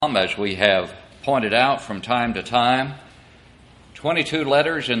As we have pointed out from time to time, 22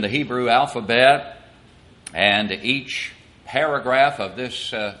 letters in the Hebrew alphabet, and each paragraph of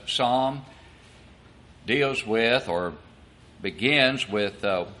this psalm deals with or begins with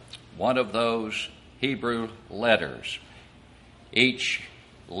one of those Hebrew letters. Each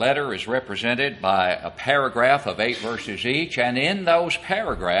letter is represented by a paragraph of 8 verses each, and in those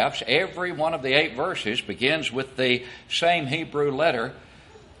paragraphs, every one of the 8 verses begins with the same Hebrew letter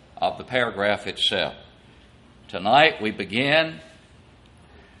of the paragraph itself. Tonight we begin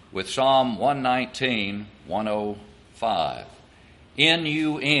with Psalm 119, 105.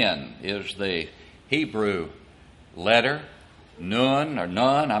 N-U-N is the Hebrew letter. Nun or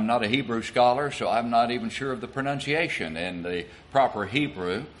Nun, I'm not a Hebrew scholar, so I'm not even sure of the pronunciation in the proper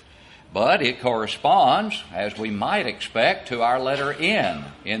Hebrew, but it corresponds, as we might expect, to our letter N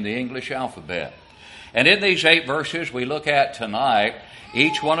in the English alphabet. And in these 8 verses we look at tonight,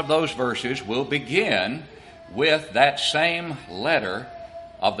 each one of those verses will begin with that same letter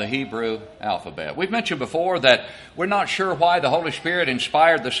of the Hebrew alphabet. We've mentioned before that we're not sure why the Holy Spirit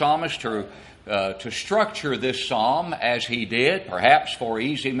inspired the psalmist to structure this psalm as he did, perhaps for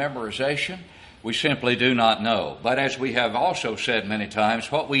easy memorization. We simply do not know. But as we have also said many times,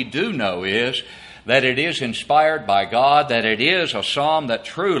 what we do know is that it is inspired by God, that it is a psalm that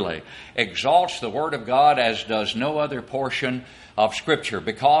truly exalts the Word of God as does no other portion of Scripture,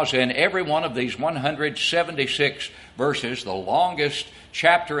 because in every one of these 176 verses, the longest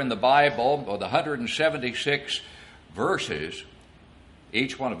chapter in the Bible, or the 176 verses,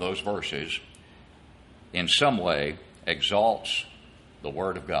 each one of those verses in some way exalts the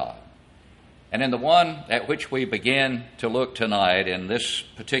Word of God. And in the one at which we begin to look tonight, in this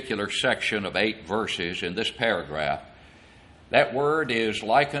particular section of 8 verses in this paragraph, that word is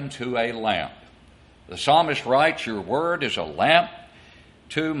likened to a lamp. The psalmist writes, "Your word is a lamp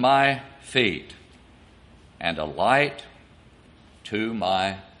to my feet and a light to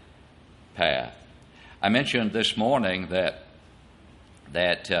my path." I mentioned this morning that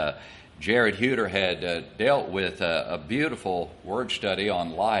Jared Huter had dealt with a beautiful word study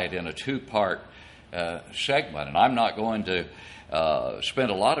on light in a 2-part segment, and I'm not going to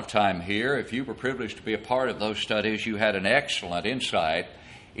spend a lot of time here. If you were privileged to be a part of those studies, you had an excellent insight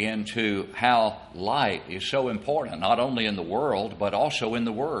into how light is so important, not only in the world, but also in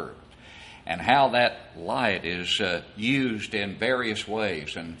the Word, and how that light is used in various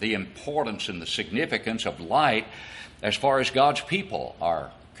ways, and the importance and the significance of light as far as God's people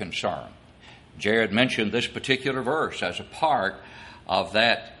are concerned. Jared mentioned this particular verse as a part of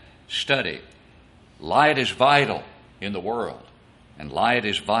that study. Light is vital in the world, and light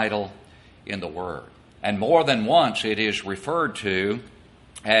is vital in the Word. And more than once it is referred to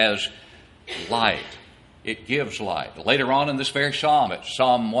as light. It gives light. Later on in this very psalm, it's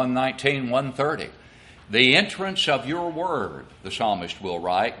Psalm 119, 130. The entrance of your word, the psalmist will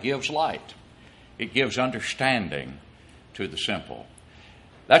write, gives light. It gives understanding to the simple.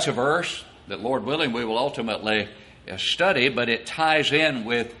 That's a verse that, Lord willing, we will ultimately study, but it ties in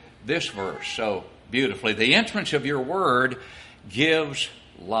with this verse so beautifully. The entrance of your word gives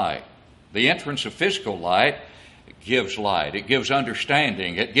light. The entrance of physical light gives light. It gives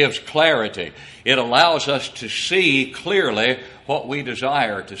understanding. It gives clarity. It allows us to see clearly what we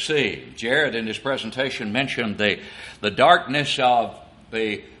desire to see. Jared, in his presentation, mentioned the darkness of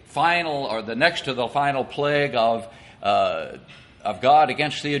the final, or the next to the final plague of God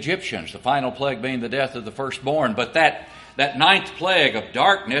against the Egyptians, the final plague being the death of the firstborn. But that 9th plague of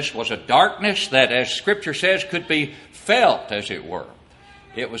darkness was a darkness that, as Scripture says, could be felt, as it were.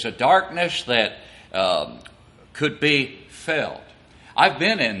 It was a darkness that could be felt. I've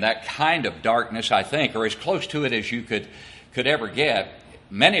been in that kind of darkness, I think, or as close to it as you could ever get.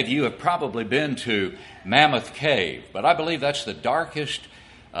 Many of you have probably been to Mammoth Cave, but I believe that's the darkest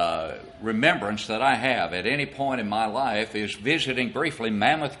remembrance that I have at any point in my life, is visiting briefly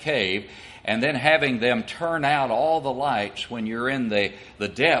Mammoth Cave and then having them turn out all the lights when you're in the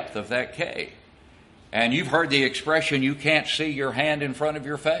depth of that cave. And you've heard the expression, you can't see your hand in front of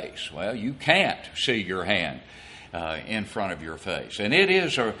your face. Well, you can't see your hand in front of your face. And it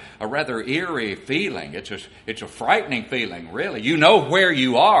is a rather eerie feeling. It's a frightening feeling, really. You know where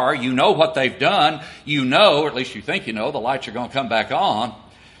you are. You know what they've done. You know, or at least you think you know, the lights are going to come back on.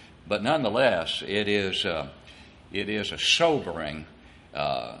 But nonetheless, it is a sobering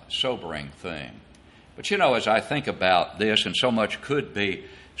thing. But you know, as I think about this, and so much could be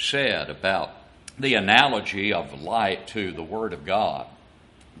said about the analogy of light to the Word of God,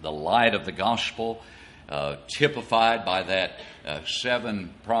 the light of the gospel, typified by that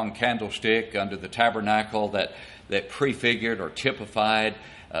 7-pronged candlestick under the tabernacle that prefigured or typified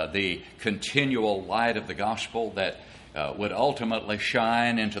the continual light of the gospel that would ultimately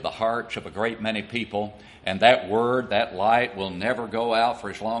shine into the hearts of a great many people. And that word, that light, will never go out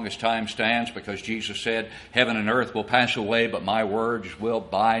for as long as time stands, because Jesus said, heaven and earth will pass away, but my words will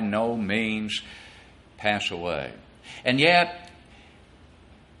by no means pass away. And yet,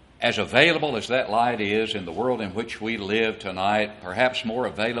 as available as that light is in the world in which we live tonight, perhaps more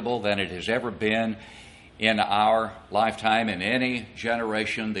available than it has ever been in our lifetime, in any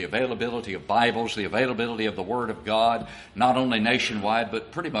generation, the availability of Bibles, the availability of the Word of God, not only nationwide,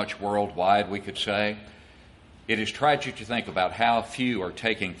 but pretty much worldwide, we could say. It is tragic to think about how few are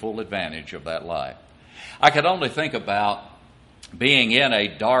taking full advantage of that light. I could only think about being in a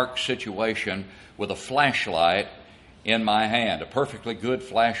dark situation with a flashlight in my hand, a perfectly good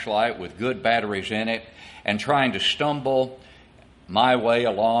flashlight with good batteries in it, and trying to stumble my way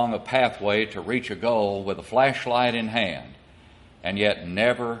along a pathway to reach a goal with a flashlight in hand, and yet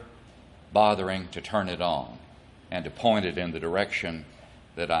never bothering to turn it on and to point it in the direction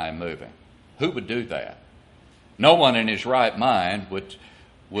that I am moving. Who would do that? No one in his right mind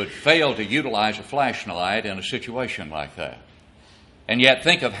would fail to utilize a flashlight in a situation like that. And yet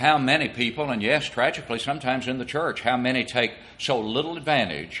think of how many people, and yes, tragically, sometimes in the church, how many take so little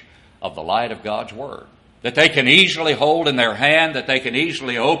advantage of the light of God's Word that they can easily hold in their hand, that they can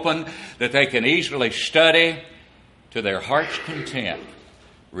easily open, that they can easily study to their heart's content,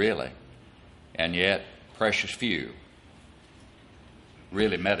 really. And yet, precious few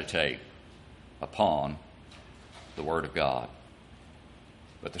really meditate upon the Word of God.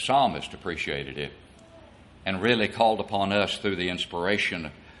 But the psalmist appreciated it and really called upon us through the inspiration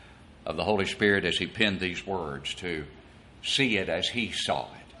of the Holy Spirit as he penned these words to see it as he saw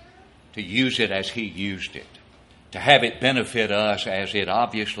it, to use it as he used it, to have it benefit us as it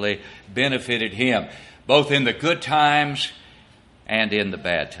obviously benefited him, both in the good times and in the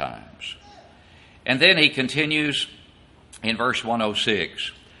bad times. And then he continues in verse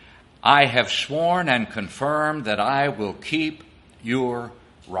 106, I have sworn and confirmed that I will keep your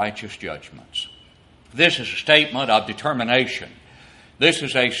righteous judgments. This is a statement of determination. This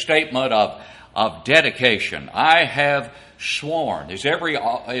is a statement of dedication. I have sworn. Is every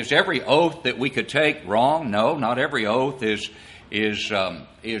oath that we could take wrong? No, not every oath is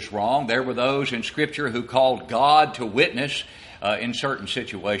wrong. There were those in Scripture who called God to witness in certain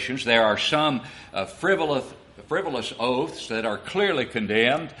situations. There are some frivolous oaths that are clearly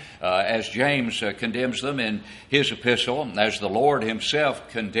condemned, as James condemns them in his epistle, as the Lord himself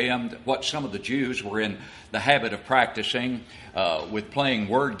condemned what some of the Jews were in the habit of practicing with playing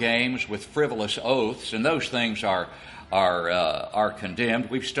word games with frivolous oaths, and those things are condemned.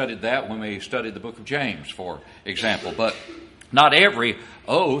 We've studied that when we studied the book of James, for example. But not every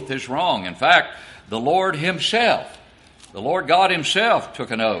oath is wrong. In fact, the Lord God himself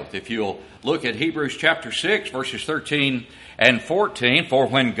took an oath. If you'll look at Hebrews chapter 6, verses 13 and 14, for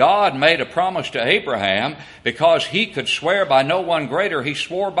when God made a promise to Abraham, because he could swear by no one greater, he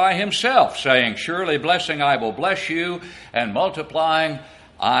swore by himself, saying, surely blessing I will bless you, and multiplying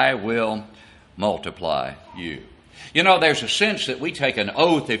I will multiply you. You know, there's a sense that we take an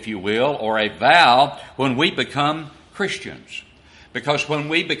oath, if you will, or a vow when we become Christians. Because when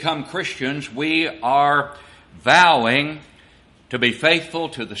we become Christians, we are vowing to be faithful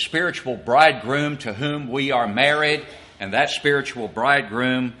to the spiritual bridegroom to whom we are married, and that spiritual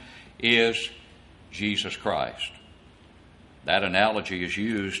bridegroom is Jesus Christ. That analogy is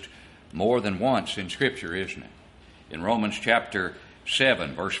used more than once in Scripture, isn't it? In Romans chapter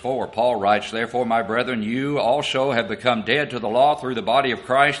 7, verse 4, Paul writes, therefore, my brethren, you also have become dead to the law through the body of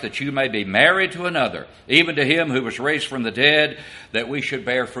Christ, that you may be married to another, even to him who was raised from the dead, that we should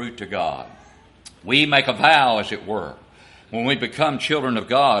bear fruit to God. We make a vow, as it were, when we become children of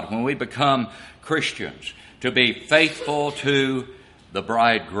God, when we become Christians, to be faithful to the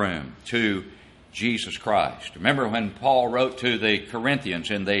bridegroom, to Jesus Christ. Remember when Paul wrote to the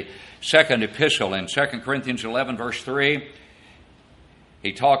Corinthians in the second epistle, in 2 Corinthians 11, verse 3,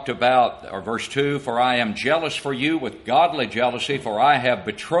 he talked about, or verse 2, for I am jealous for you with godly jealousy, for I have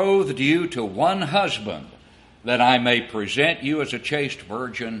betrothed you to one husband, that I may present you as a chaste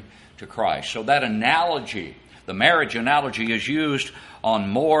virgin to Christ. So that analogy, the marriage analogy, is used on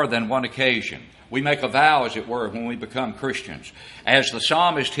more than one occasion. We make a vow, as it were, when we become Christians. As the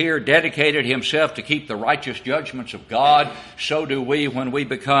psalmist here dedicated himself to keep the righteous judgments of God, so do we when we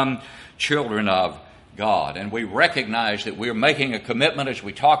become children of God. And we recognize that we're making a commitment, as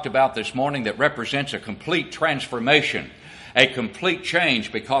we talked about this morning, that represents a complete transformation, a complete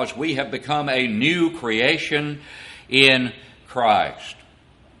change, because we have become a new creation in Christ.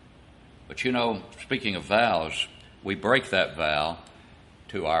 But you know, speaking of vows, we break that vow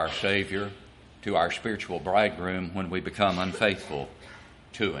to our Savior, to our spiritual bridegroom when we become unfaithful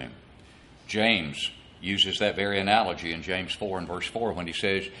to him. James uses that very analogy in James 4 and verse 4 when he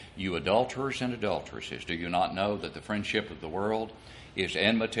says, "You adulterers and adulteresses, do you not know that the friendship of the world is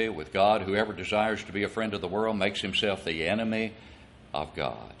enmity with God? Whoever desires to be a friend of the world makes himself the enemy of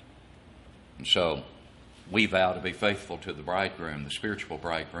God." And so we vow to be faithful to the bridegroom, the spiritual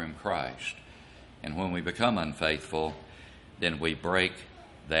bridegroom, Christ. And when we become unfaithful, then we break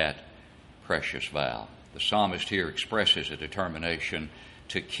that precious vow. The psalmist here expresses a determination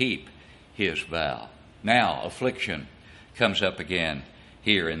to keep his vow. Now, affliction comes up again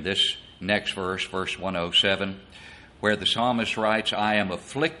here in this next verse, verse 107, where the psalmist writes, "I am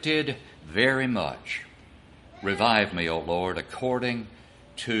afflicted very much. Revive me, O Lord, according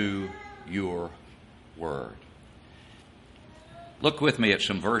to your word." Look with me at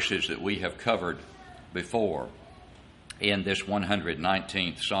some verses that we have covered before in this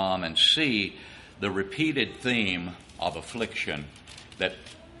 119th Psalm and see the repeated theme of affliction that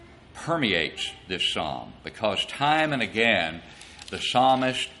permeates this psalm, because time and again the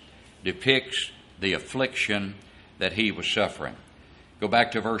psalmist depicts the affliction that he was suffering. Go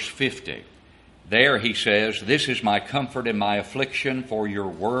back to verse 50. There he says, "This is my comfort in my affliction, for your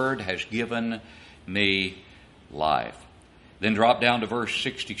word has given me life." Then drop down to verse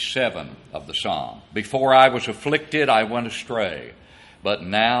 67 of the psalm. "Before I was afflicted, I went astray, but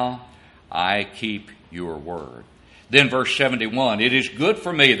now I keep your word." Then verse 71, "It is good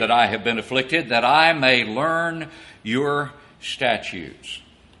for me that I have been afflicted, that I may learn your statutes."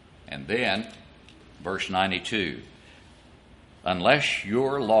 And then verse 92, "Unless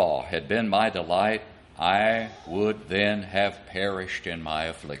your law had been my delight, I would then have perished in my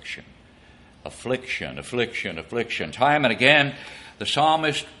affliction." Affliction, affliction, affliction. Time and again, the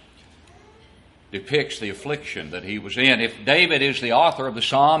psalmist depicts the affliction that he was in. If David is the author of the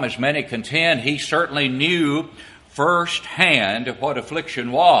psalm, as many contend, he certainly knew firsthand what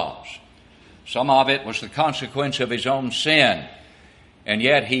affliction was. Some of it was the consequence of his own sin, and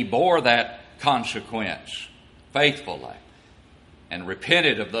yet he bore that consequence faithfully and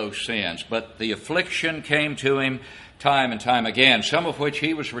repented of those sins. But the affliction came to him time and time again, some of which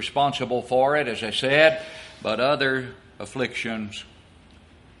he was responsible for it, as I said, but other afflictions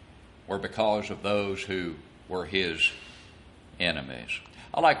were because of those who were his enemies.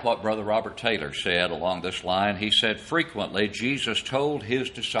 I like what Brother Robert Taylor said along this line. He said, "Frequently Jesus told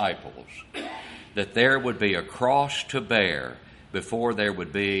his disciples that there would be a cross to bear before there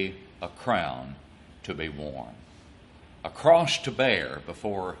would be a crown to be worn." A cross to bear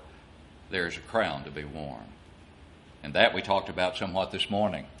before there's a crown to be worn. And that we talked about somewhat this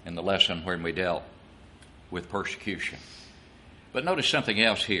morning in the lesson when we dealt with persecution. But notice something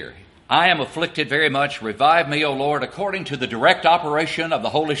else here. "I am afflicted very much. Revive me, O Lord, according to the direct operation of the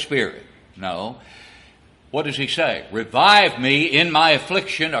Holy Spirit." No. What does he say? Revive me in my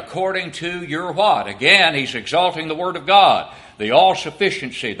affliction according to your what? Again, he's exalting the Word of God, the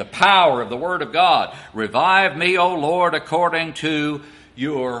all-sufficiency, the power of the Word of God. Revive me, O Lord, according to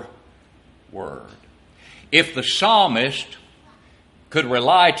your word. If the psalmist could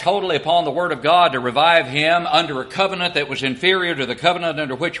rely totally upon the Word of God to revive him under a covenant that was inferior to the covenant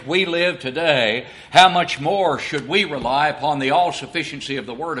under which we live today, how much more should we rely upon the all-sufficiency of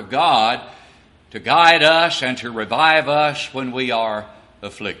the Word of God to guide us and to revive us when we are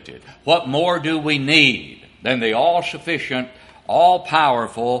afflicted? What more do we need than the all-sufficient,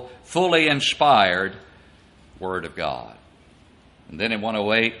 all-powerful, fully inspired Word of God? And then in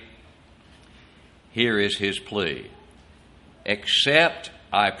 108, here is his plea. "Accept,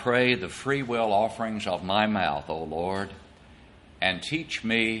 I pray, the free will offerings of my mouth, O Lord, and teach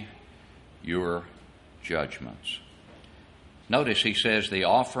me your judgments." Notice he says the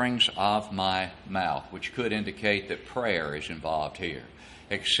offerings of my mouth, which could indicate that prayer is involved here.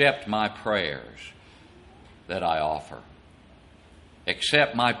 Accept my prayers that I offer.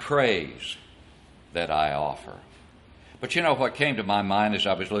 Accept my praise that I offer. But you know what came to my mind as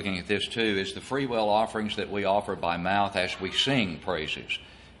I was looking at this too is the free will offerings that we offer by mouth as we sing praises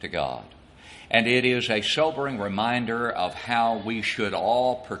to God. And it is a sobering reminder of how we should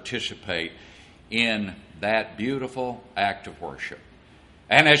all participate in that beautiful act of worship.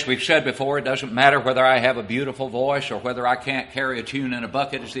 And as we've said before, it doesn't matter whether I have a beautiful voice or whether I can't carry a tune in a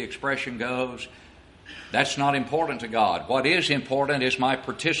bucket, as the expression goes. That's not important to God. What is important is my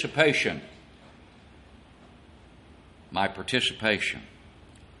participation. My participation.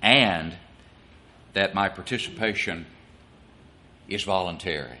 And that my participation is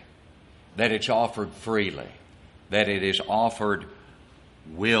voluntary. That it's offered freely. That it is offered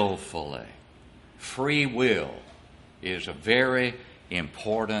willfully. Free will is a very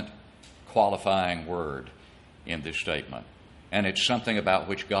important qualifying word in this statement. And it's something about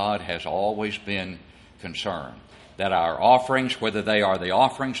which God has always been concerned. That our offerings, whether they are the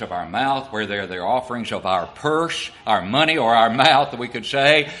offerings of our mouth, whether they're the offerings of our purse, our money, or our mouth, we could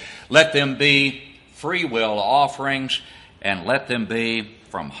say, let them be free will offerings, and let them be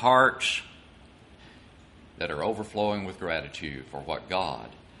from hearts that are overflowing with gratitude for what God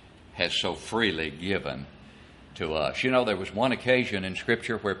has so freely given to us. You know, there was one occasion in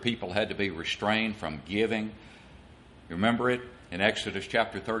Scripture where people had to be restrained from giving. You remember it in Exodus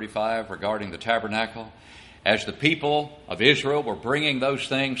chapter 35 regarding the tabernacle? As the people of Israel were bringing those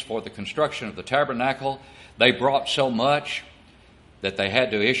things for the construction of the tabernacle, they brought so much that they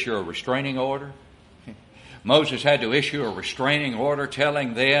had to issue a restraining order. Moses had to issue a restraining order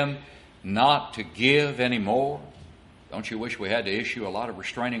telling them not to give anymore. Don't you wish we had to issue a lot of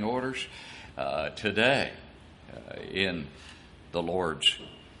restraining orders today in the Lord's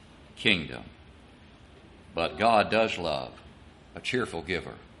kingdom? But God does love a cheerful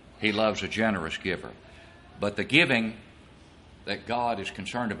giver. He loves a generous giver. But the giving that God is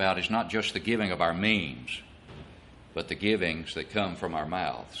concerned about is not just the giving of our means, but the givings that come from our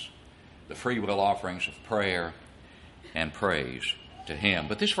mouths, the free will offerings of prayer and praise to Him.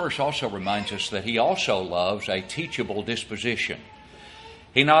 But this verse also reminds us that He also loves a teachable disposition.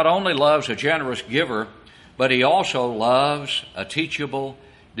 He not only loves a generous giver, but He also loves a teachable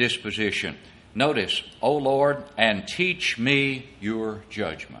disposition. Notice, O Lord, and teach me your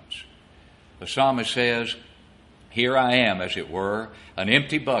judgments. The psalmist says, here I am, as it were, an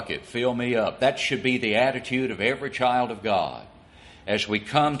empty bucket, fill me up. That should be the attitude of every child of God. As we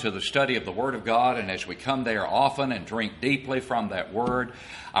come to the study of the Word of God, and as we come there often and drink deeply from that Word,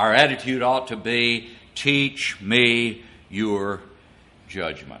 our attitude ought to be, teach me your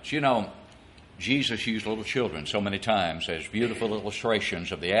judgments. You know, Jesus used little children so many times as beautiful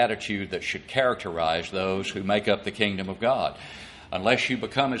illustrations of the attitude that should characterize those who make up the kingdom of God. Unless you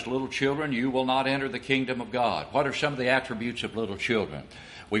become as little children, you will not enter the kingdom of God. What are some of the attributes of little children?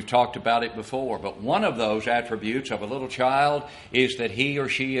 We've talked about it before, but one of those attributes of a little child is that he or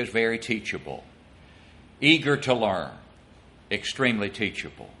she is very teachable, eager to learn, extremely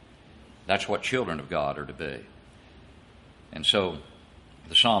teachable. That's what children of God are to be. And so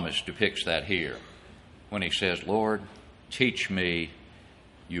the psalmist depicts that here when he says, Lord, teach me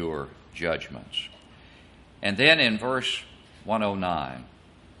your judgments. And then in verse 109,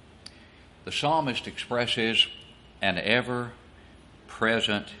 the psalmist expresses an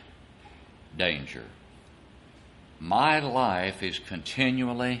ever-present danger. My life is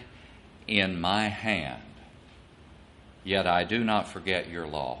continually in my hand, yet I do not forget your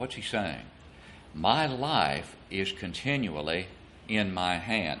law. What's he saying? My life is continually in my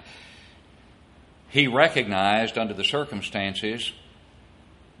hand. He recognized under the circumstances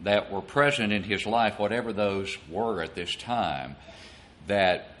that were present in his life, whatever those were at this time,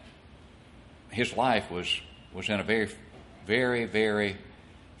 that his life was in a very, very, very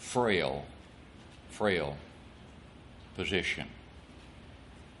frail position.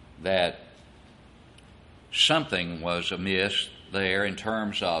 That something was amiss there in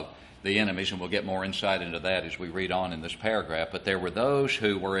terms of the enemies, and we'll get more insight into that as we read on in this paragraph. But there were those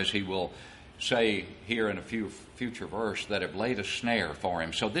who were, as he will say here in a few future verse, that have laid a snare for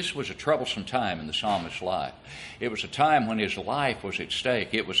him. So this was a troublesome time in the psalmist's life. It was a time when his life was at stake.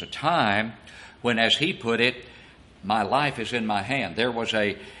 It was a time when, as he put it, my life is in my hand. There was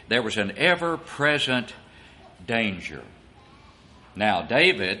an ever-present danger. Now,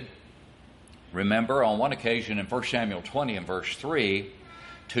 David, remember on one occasion in 1 Samuel 20 and verse 3,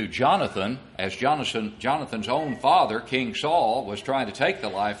 to Jonathan, as Jonathan's own father, King Saul, was trying to take the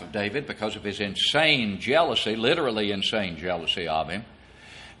life of David because of his insane jealousy, literally insane jealousy of him.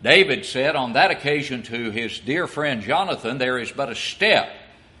 David said on that occasion to his dear friend Jonathan, there is but a step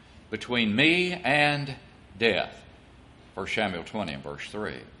between me and death. 1 Samuel 20 and verse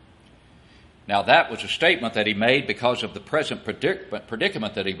 3. Now that was a statement that he made because of the present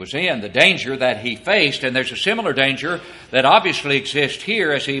predicament that he was in, the danger that he faced, and there's a similar danger that obviously exists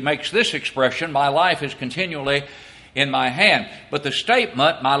here as he makes this expression, my life is continually in my hand. But the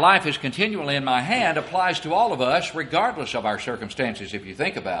statement, my life is continually in my hand, applies to all of us regardless of our circumstances, if you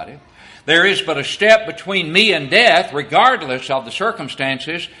think about it. There is but a step between me and death regardless of the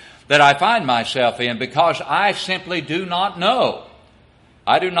circumstances that I find myself in, because I simply do not know.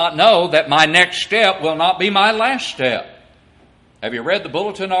 I do not know that my next step will not be my last step. Have you read the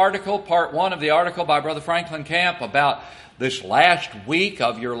Bulletin article, part 1 of the article by Brother Franklin Camp about this last week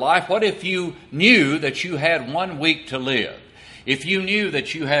of your life? What if you knew that you had 1 week to live? If you knew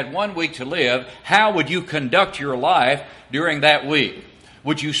that you had 1 week to live, how would you conduct your life during that week?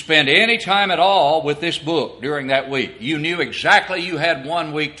 Would you spend any time at all with this book during that week? You knew exactly you had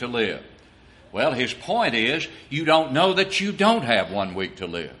 1 week to live. Well, his point is, you don't know that you don't have 1 week to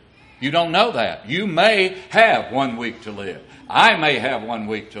live. You don't know that. You may have 1 week to live. I may have 1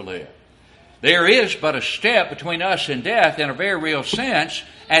 week to live. There is but a step between us and death in a very real sense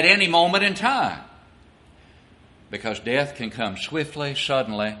at any moment in time. Because death can come swiftly,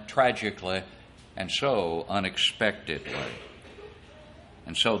 suddenly, tragically, and so unexpectedly.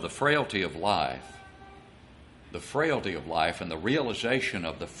 And so the frailty of life and the realization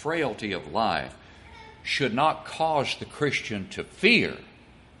of the frailty of life should not cause the Christian to fear,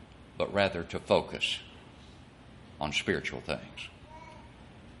 but rather to focus on spiritual things.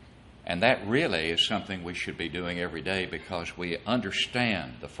 And that really is something we should be doing every day because we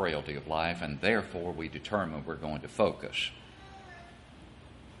understand the frailty of life and therefore we determine we're going to focus.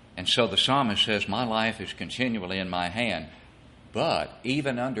 And so the psalmist says, my life is continually in my hand, but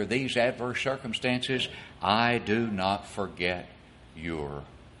even under these adverse circumstances, I do not forget your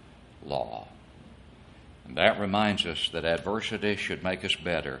law. And that reminds us that adversity should make us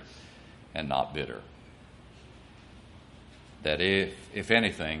better and not bitter. That if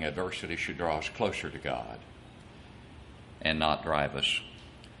anything, adversity should draw us closer to God and not drive us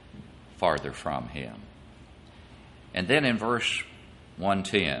farther from Him. And then in verse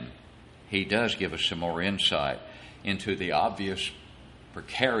 110, he does give us some more insight into the obvious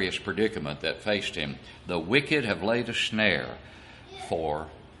precarious predicament that faced him. The wicked have laid a snare for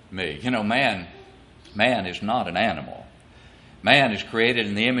me. You know, man is not an animal. Man is created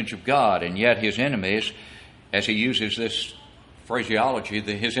in the image of God, and yet his enemies, as he uses this phraseology,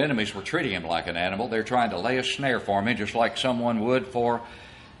 his enemies were treating him like an animal. They're trying to lay a snare for me just like someone would for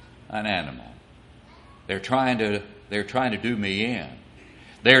an animal. They're trying to do me in.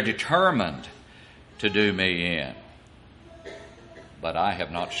 They're determined to do me in. But I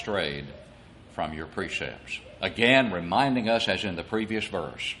have not strayed from your precepts. Again, reminding us, as in the previous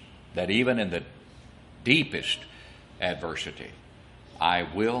verse, that even in the deepest adversity, I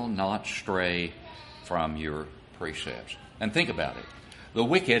will not stray from your precepts. And think about it. The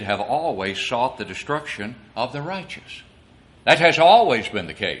wicked have always sought the destruction of the righteous. That has always been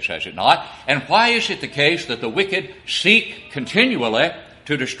the case, has it not? And why is it the case that the wicked seek continually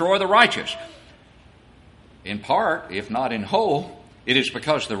to destroy the righteous? In part, if not in whole, it is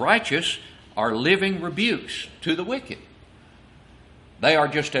because the righteous are living rebukes to the wicked. They are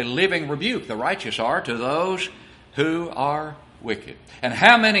just a living rebuke, the righteous are, to those who are wicked. And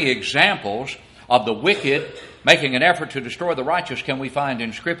how many examples of the wicked making an effort to destroy the righteous can we find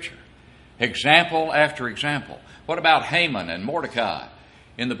in Scripture? Example after example. What about Haman and Mordecai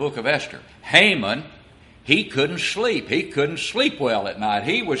in the book of Esther? Haman, he couldn't sleep. He couldn't sleep well at night.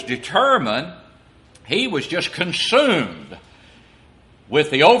 He was determined. He was just consumed with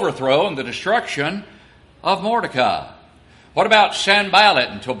the overthrow and the destruction of Mordecai. What about Sanballat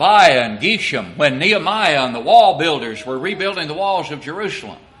and Tobiah and Geshem when Nehemiah and the wall builders were rebuilding the walls of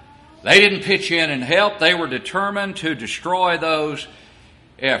Jerusalem? They didn't pitch in and help. They were determined to destroy those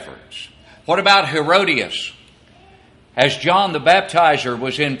efforts. What about Herodias? As John the Baptizer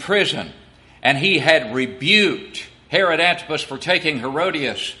was in prison and he had rebuked Herod Antipas for taking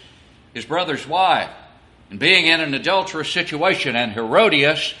Herodias, his brother's wife, and being in an adulterous situation, and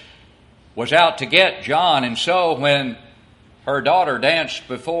Herodias was out to get John. And so when her daughter danced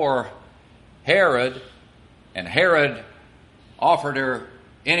before Herod, and Herod offered her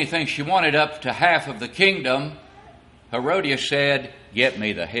anything she wanted up to half of the kingdom, Herodias said, "Get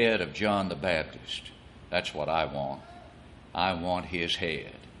me the head of John the Baptist. That's what I want. I want his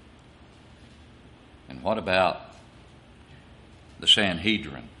head." And what about the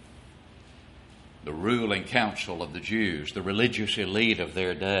Sanhedrin, the ruling council of the Jews, the religious elite of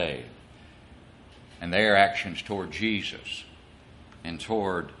their day, and their actions toward Jesus and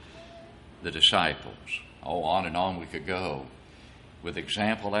toward the disciples? Oh, on and on we could go with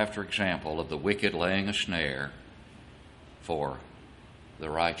example after example of the wicked laying a snare for the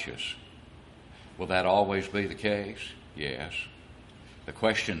righteous. Will that always be the case? Yes. The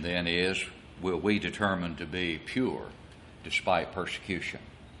question then is, will we determine to be pure despite persecution?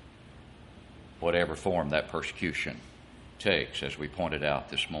 Whatever form that persecution takes, as we pointed out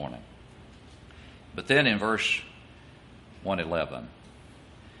this morning. But then in verse 111,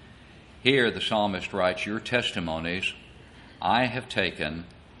 here the psalmist writes, "Your testimonies I have taken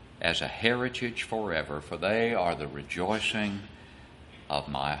as a heritage forever, for they are the rejoicing of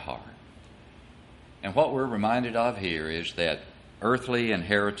my heart." And what we're reminded of here is that earthly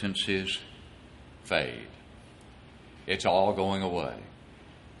inheritances fade. It's all going away.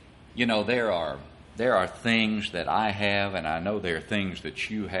 You know, there are things that I have, and I know there are things that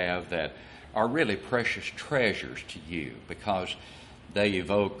you have that are really precious treasures to you because they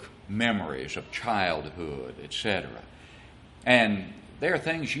evoke memories of childhood, etc. And there are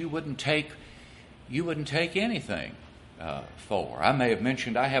things you wouldn't take anything for. I may have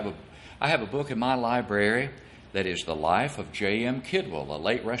mentioned I have a book in my library that is the life of J.M. Kidwell, a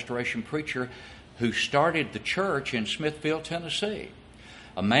late Restoration preacher who started the church in Smithfield, Tennessee.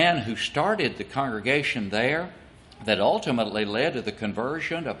 A man who started the congregation there that ultimately led to the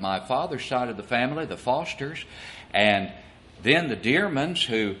conversion of my father's side of the family, the Fosters, and then the Dearmans,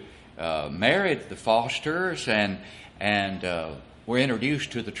 who married the Fosters and were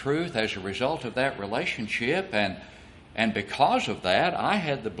introduced to the truth as a result of that relationship. And because of that, I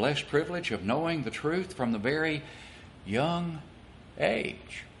had the blessed privilege of knowing the truth from the very young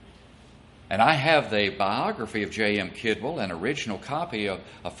age. And I have the biography of J.M. Kidwell, an original copy of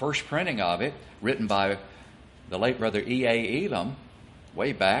a first printing of it, written by the late Brother E.A. Elam,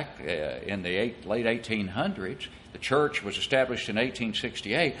 way back in the late 1800s. The church was established in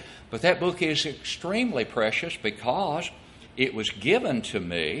 1868. But that book is extremely precious because it was given to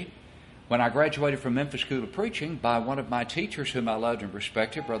me when I graduated from Memphis School of Preaching by one of my teachers whom I loved and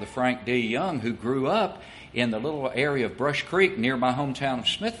respected, Brother Frank D. Young, who grew up in the little area of Brush Creek near my hometown of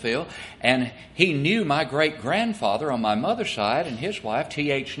Smithfield. And he knew my great-grandfather on my mother's side and his wife,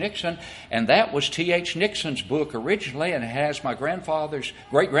 T.H. Nixon. And that was T.H. Nixon's book originally, and it has my great-grandfather's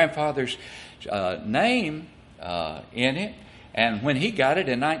name in it. And when he got it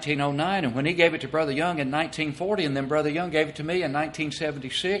in 1909, and when he gave it to Brother Young in 1940, and then Brother Young gave it to me in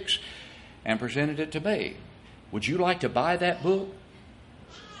 1976 and presented it to me. Would you like to buy that book?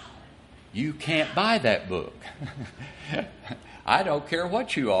 You can't buy that book. I don't care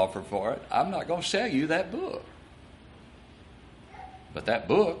what you offer for it. I'm not going to sell you that book. But that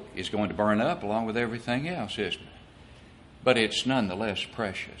book is going to burn up along with everything else, isn't it? But it's nonetheless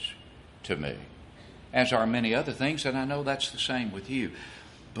precious to me, as are many other things, and I know that's the same with you.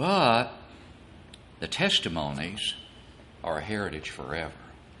 But the testimonies are a heritage forever.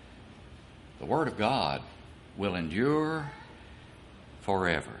 The Word of God will endure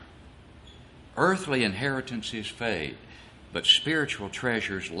forever. Earthly inheritances fade, but spiritual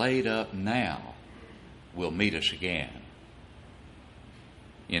treasures laid up now will meet us again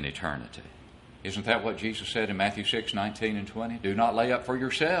in eternity. Isn't that what Jesus said in Matthew 6:19 and 20? Do not lay up for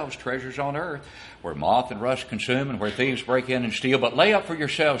yourselves treasures on earth, where moth and rust consume and where thieves break in and steal, but lay up for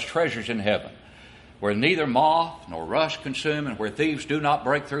yourselves treasures in heaven, where neither moth nor rust consume and where thieves do not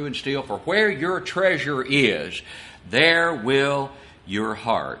break through and steal. For where your treasure is, there will your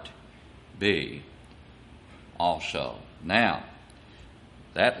heart be also. Now,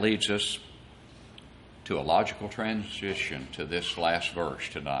 that leads us to a logical transition to this last verse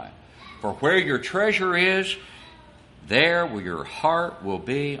tonight. For where your treasure is, there will your heart will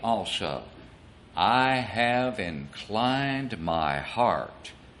be also. I have inclined my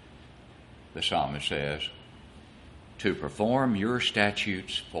heart, the psalmist says, to perform your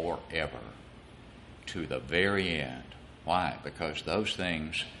statutes forever, to the very end. Why? Because those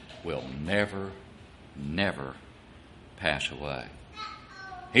things will never, never pass away.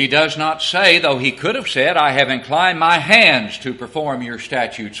 He does not say, though he could have said, I have inclined my hands to perform your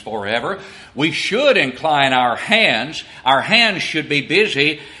statutes forever. We should incline our hands. Our hands should be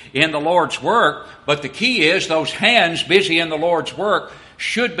busy in the Lord's work. But the key is those hands busy in the Lord's work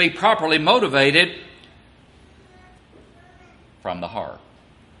should be properly motivated from the heart,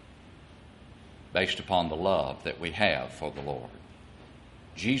 based upon the love that we have for the Lord.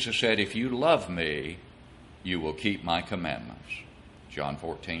 Jesus said, if you love me, you will keep my commandments. John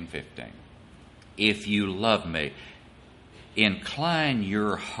 14:15. If you love me, incline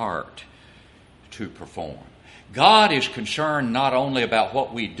your heart to perform. God is concerned not only about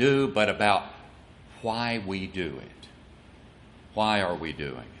what we do, but about why we do it. Why are we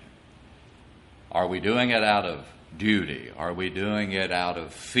doing it? Are we doing it out of duty? Are we doing it out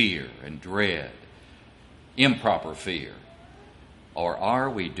of fear and dread, improper fear? Or are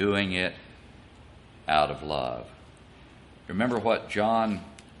we doing it out of love? Remember what John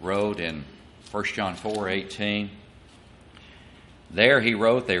wrote in 1 John 4:18? There he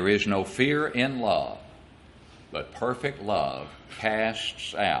wrote, there is no fear in love, but perfect love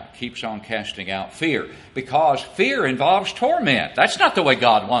keeps on casting out fear. Because fear involves torment. That's not the way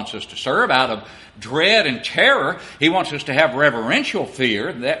God wants us to serve, out of dread and terror. He wants us to have reverential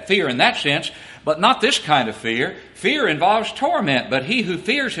fear, that fear in that sense, but not this kind of fear. Fear involves torment, but he who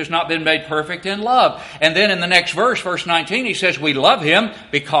fears has not been made perfect in love. And then in the next verse, verse 19, he says, we love him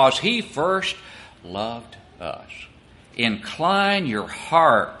because he first loved us. incline your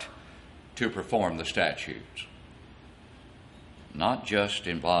heart to perform the statutes, not just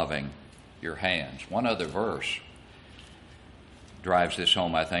involving your hands. One other verse drives this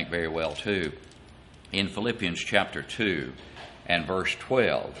home, I think, very well too. In Philippians chapter 2 and verse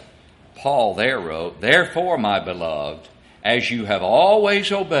 12, Paul there wrote, "Therefore, my beloved, as you have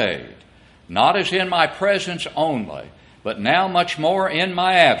always obeyed, not as in my presence only, but now much more in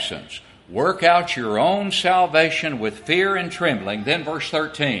my absence, work out your own salvation with fear and trembling." Then verse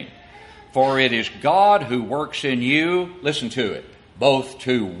 13, "For it is God who works in you," listen to it, "both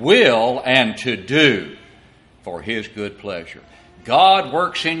to will and to do for His good pleasure." God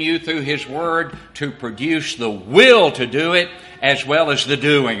works in you through His Word to produce the will to do it as well as the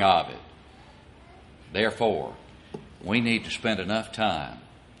doing of it. Therefore, we need to spend enough time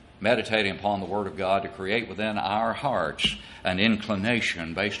meditating upon the Word of God to create within our hearts an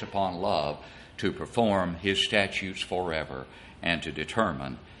inclination based upon love to perform His statutes forever, and to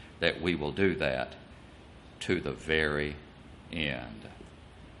determine that we will do that to the very end.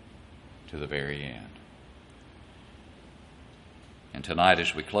 To the very end. And tonight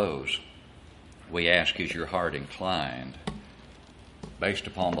as we close, we ask, is your heart inclined, based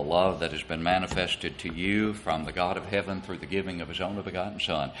upon the love that has been manifested to you from the God of heaven through the giving of His only begotten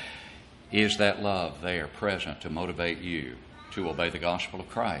Son? Is that love there present to motivate you to obey the gospel of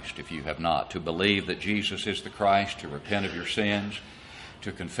Christ, if you have not, to believe that Jesus is the Christ, to repent of your sins,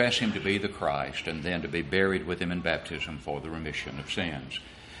 to confess Him to be the Christ, and then to be buried with Him in baptism for the remission of sins?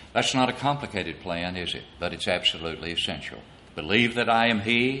 That's not a complicated plan, is it? But it's absolutely essential. Believe that I am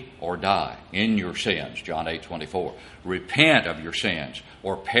He, or die in your sins, John 8:24. Repent of your sins,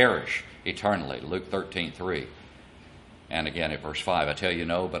 or perish eternally, Luke 13:3. And again at verse 5, I tell you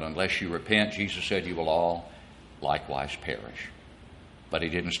no, but unless you repent, Jesus said, you will all likewise perish. But He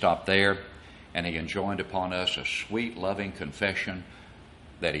didn't stop there, and He enjoined upon us a sweet, loving confession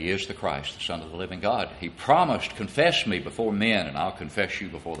that He is the Christ, the Son of the living God. He promised, confess me before men, and I'll confess you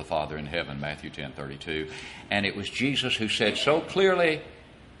before the Father in heaven, Matthew 10:32. And it was Jesus who said so clearly,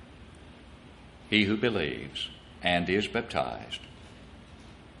 he who believes and is baptized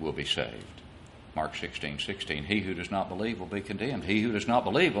will be saved. Mark 16:16, he who does not believe will be condemned. He who does not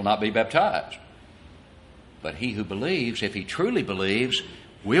believe will not be baptized. But he who believes, if he truly believes,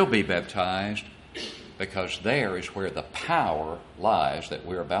 will be baptized, because there is where the power lies that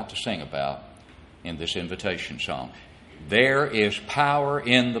we're about to sing about in this invitation song. There is power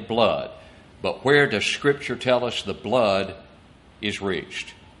in the blood. But where does Scripture tell us the blood is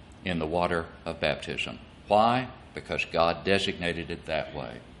reached? In the water of baptism. Why? Because God designated it that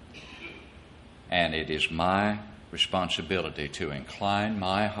way. And it is my responsibility to incline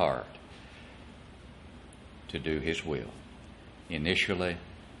my heart to do His will, initially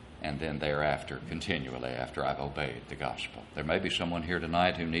and then thereafter, continually, after I've obeyed the gospel. There may be someone here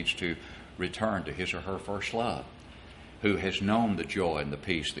tonight who needs to return to his or her first love, who has known the joy and the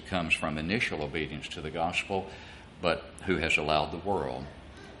peace that comes from initial obedience to the gospel, but who has allowed the world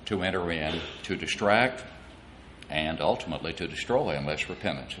to enter in, to distract, and ultimately to destroy unless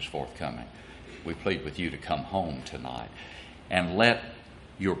repentance is forthcoming. We plead with you to come home tonight and let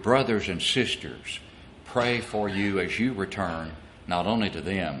your brothers and sisters pray for you as you return, not only to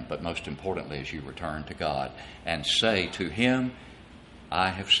them, but most importantly as you return to God, and say to Him, I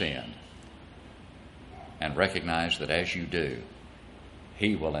have sinned. And recognize that as you do,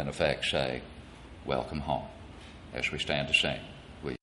 He will in effect say, welcome home, as we stand to sing.